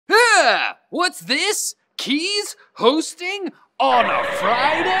Yeah! What's this? Keys hosting on a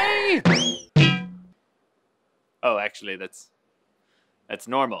Friday? Oh, actually, that's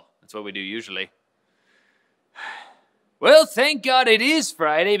normal. That's what we do usually. Well, thank God it is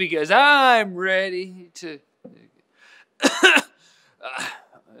Friday because I'm ready to...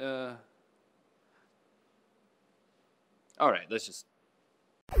 All right, let's just...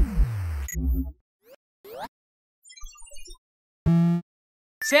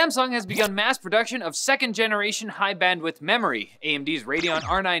 Samsung has begun mass production of second-generation high-bandwidth memory. AMD's Radeon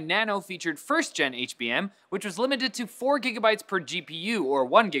R9 Nano featured first-gen HBM, which was limited to 4 GB per GPU, or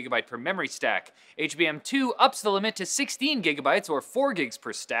 1 GB per memory stack. HBM2 ups the limit to 16 GB, or 4 gigs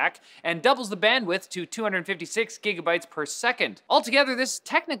per stack, and doubles the bandwidth to 256 GB per second. Altogether, this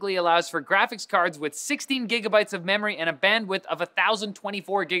technically allows for graphics cards with 16 GB of memory and a bandwidth of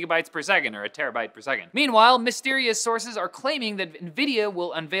 1,024 GB per second, or a terabyte per second. Meanwhile, mysterious sources are claiming that NVIDIA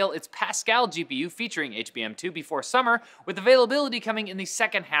will unveil its Pascal GPU featuring HBM2 before summer, with availability coming in the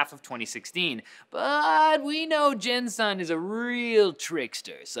second half of 2016. But we know Jensen is a real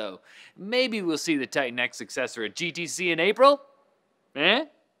trickster, so maybe we'll see the Titan X successor at GTC in April? Eh?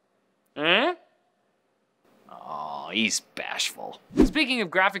 Eh? Oh, he's bashful. Speaking of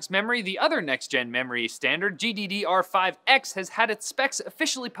graphics memory, the other next-gen memory standard, GDDR5X, has had its specs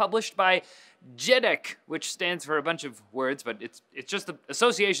officially published by JEDEC, which stands for a bunch of words, but it's just the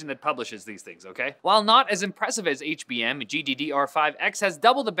association that publishes these things, okay? While not as impressive as HBM, GDDR5X has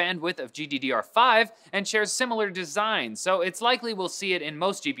double the bandwidth of GDDR5 and shares similar design, so it's likely we'll see it in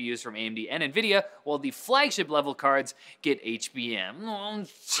most GPUs from AMD and NVIDIA, while the flagship level cards get HBM.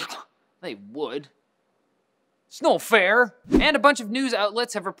 They would. It's no fair. And a bunch of news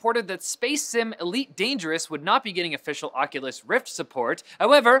outlets have reported that Space Sim Elite Dangerous would not be getting official Oculus Rift support.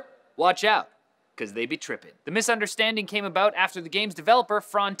 However, watch out, because they be tripping. The misunderstanding came about after the game's developer,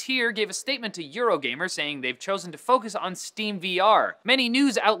 Frontier, gave a statement to Eurogamer saying they've chosen to focus on SteamVR. Many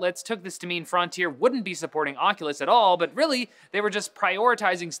news outlets took this to mean Frontier wouldn't be supporting Oculus at all, but really, they were just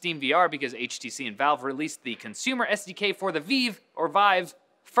prioritizing SteamVR because HTC and Valve released the consumer SDK for the Vive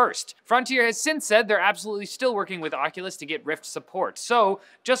first. Frontier has since said they're absolutely still working with Oculus to get Rift support, so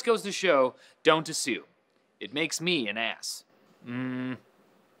just goes to show, don't assume. It makes me an ass.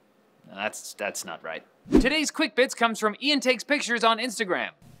 That's not right. Today's Quick Bits comes from Ian Takes Pictures on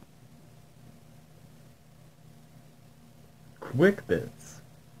Instagram. Quick Bits.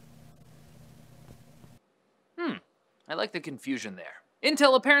 I like the confusion there.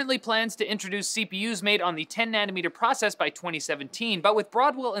 Intel apparently plans to introduce CPUs made on the 10nm process by 2017, but with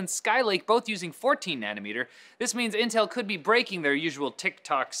Broadwell and Skylake both using 14nm, this means Intel could be breaking their usual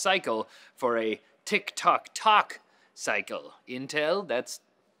tick-tock cycle for a tick-tock-tock cycle. Intel, that's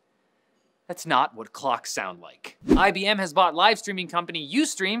not what clocks sound like. IBM has bought live streaming company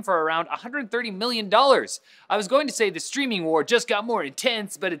Ustream for around $130 million. I was going to say the streaming war just got more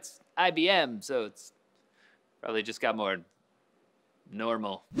intense, but it's IBM, so it's probably just got more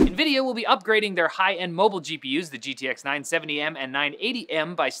normal. NVIDIA will be upgrading their high-end mobile GPUs, the GTX 970M and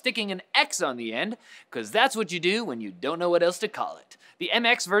 980M, by sticking an X on the end, because that's what you do when you don't know what else to call it. The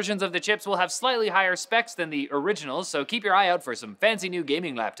MX versions of the chips will have slightly higher specs than the originals, so keep your eye out for some fancy new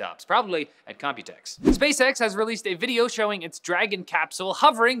gaming laptops, probably at Computex. Spacex has released a video showing its Dragon capsule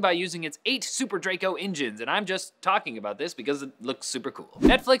hovering by using its 8 Super Draco engines, and I'm just talking about this because it looks super cool.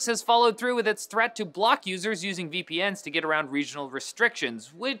 Netflix has followed through with its threat to block users using VPNs to get around regional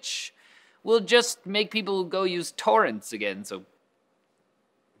restrictions, which will just make people go use torrents again, so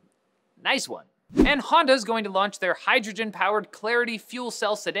nice one. And Honda's going to launch their hydrogen-powered Clarity fuel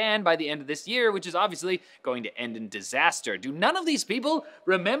cell sedan by the end of this year, which is obviously going to end in disaster. Do none of these people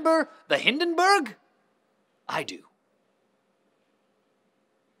remember the Hindenburg? I do.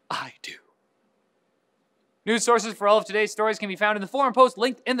 I do. News sources for all of today's stories can be found in the forum post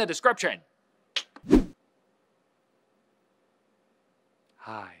linked in the description.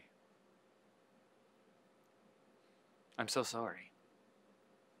 Hi. I'm so sorry.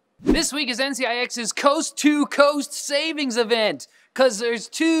 This week is NCIX's Coast to Coast Savings Event, because there's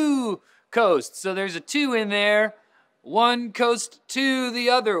 2 coasts, so there's a 2 in there, one coast to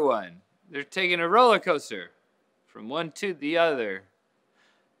the other one. They're taking a roller coaster from one to the other.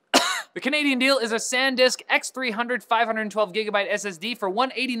 The Canadian deal is a SanDisk X300 512GB SSD for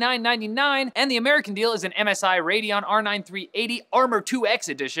 $189.99, and the American deal is an MSI Radeon R9 380 Armor 2X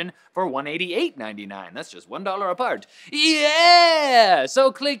edition for $188.99. That's just $1 apart. Yeah!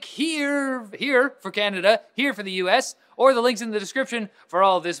 So click here for Canada, here for the US, or the links in the description for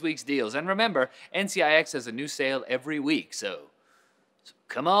all of this week's deals. And remember, NCIX has a new sale every week, so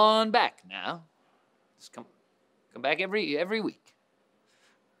come on back now. Just come back every week.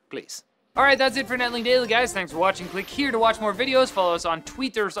 please. Alright, that's it for Netlink Daily, guys. Thanks for watching. Click here to watch more videos. Follow us on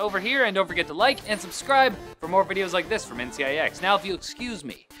tweeters over here. And don't forget to like and subscribe for more videos like this from NCIX. Now, if you'll excuse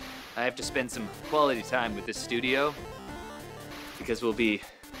me, I have to spend some quality time with this studio because we'll be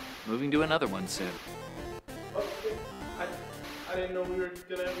moving to another one soon. Okay. I didn't know we were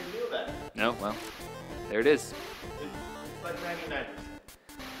gonna reveal that. No, well, there it is. It's like 99%.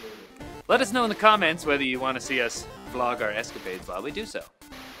 Let us know in the comments whether you want to see us vlog our escapades while we do so.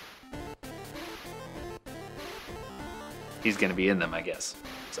 He's gonna be in them, I guess.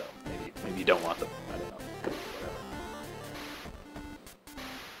 So maybe you don't want them. I don't know. Whatever.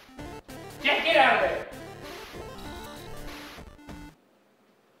 Yeah, get out of there!